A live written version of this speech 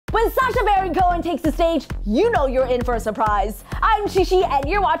When Sacha Baron Cohen takes the stage, you know you're in for a surprise. I'm Shishi and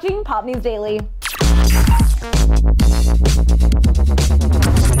you're watching Pop News Daily.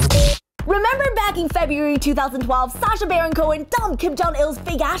 Remember back in February 2012, Sacha Baron Cohen dumped Kim Jong-il's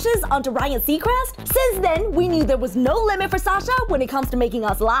fake ashes onto Ryan Seacrest? Since then, we knew there was no limit for Sacha when it comes to making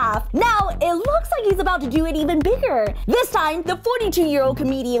us laugh. Now, it looks like he's about to do it even bigger. This time, the 42-year-old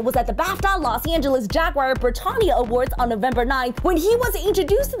comedian was at the BAFTA Los Angeles Jaguar Britannia Awards on November 9th when he was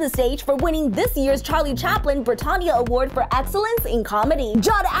introduced to the stage for winning this year's Charlie Chaplin Britannia Award for Excellence in Comedy.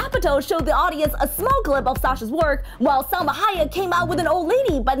 Judd Apatow showed the audience a small clip of Sacha's work, while Salma Hayek came out with an old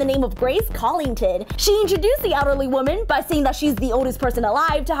lady by the name of Grace Collington. She introduced the elderly woman by saying that she's the oldest person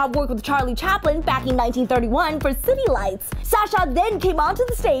alive to have worked with Charlie Chaplin back in 1931 for City Lights. Sacha then came onto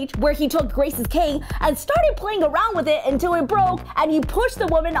the stage where he took Grace's cane and started playing around with it until it broke and he pushed the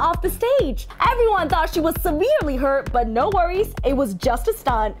woman off the stage. Everyone thought she was severely hurt, but no worries, it was just a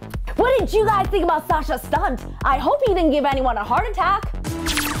stunt. What did you guys think about Sacha's stunt? I hope he didn't give anyone a heart attack.